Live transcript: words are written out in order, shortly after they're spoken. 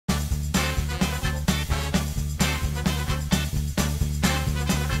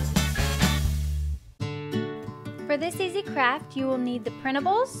For this easy craft, you will need the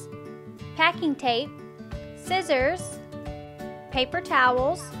printables, packing tape, scissors, paper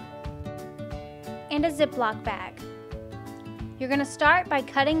towels, and a Ziploc bag. You're going to start by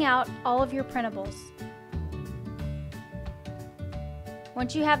cutting out all of your printables.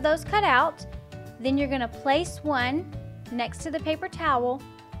 Once you have those cut out, then you're going to place one next to the paper towel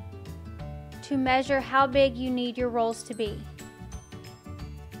to measure how big you need your rolls to be.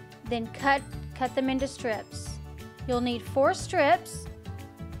 Then cut them into strips. You'll need 4 strips,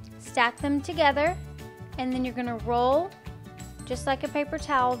 stack them together, and then you're going to roll just like a paper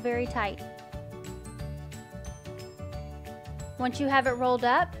towel, very tight. Once you have it rolled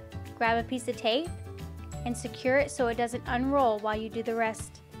up, grab a piece of tape and secure it so it doesn't unroll while you do the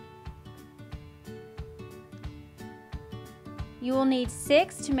rest. You will need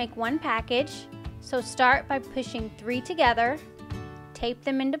 6 to make one package, so start by pushing 3 together, tape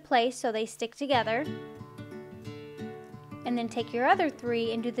them into place so they stick together, and then take your other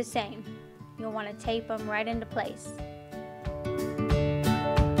 3 and do the same. You'll want to tape them right into place.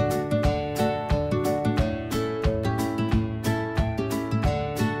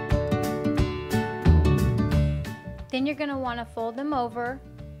 Then you're going to want to fold them over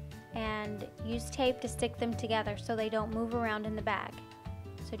and use tape to stick them together so they don't move around in the bag.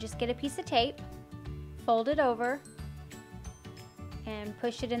 So just get a piece of tape, fold it over, and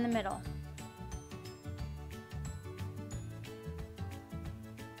push it in the middle.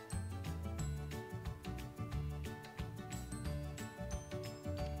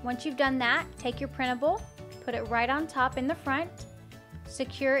 Once you've done that, take your printable, put it right on top in the front,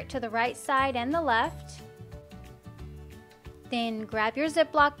 secure it to the right side and the left. Then grab your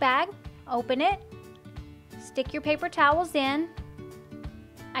Ziploc bag, open it, stick your paper towels in.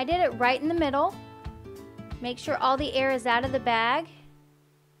 I did it right in the middle. Make sure all the air is out of the bag.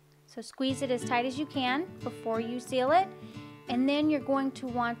 So squeeze it as tight as you can before you seal it. And then you're going to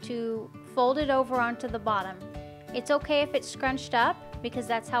want to fold it over onto the bottom. It's okay if it's scrunched up because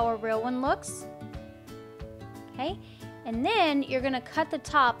that's how a real one looks. Okay? And then you're going to cut the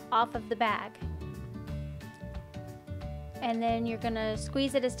top off of the bag. And then you're going to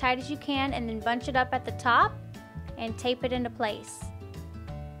squeeze it as tight as you can and then bunch it up at the top and tape it into place.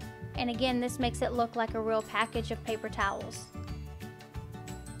 And again, this makes it look like a real package of paper towels.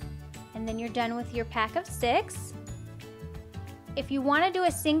 And then you're done with your pack of 6. If you want to do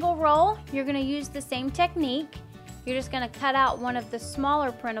a single roll, you're going to use the same technique. You're just going to cut out one of the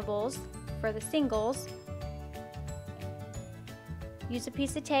smaller printables for the singles. Use a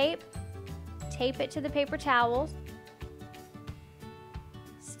piece of tape, tape it to the paper towels.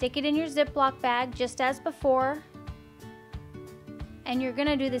 Stick it in your Ziploc bag just as before, and you're going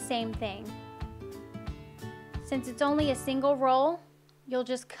to do the same thing. Since it's only a single roll, you'll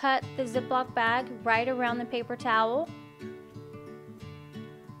just cut the Ziploc bag right around the paper towel,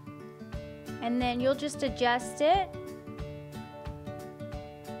 and then you'll just adjust it.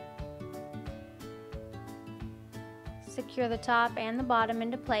 Secure the top and the bottom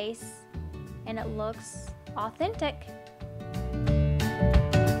into place, and it looks authentic.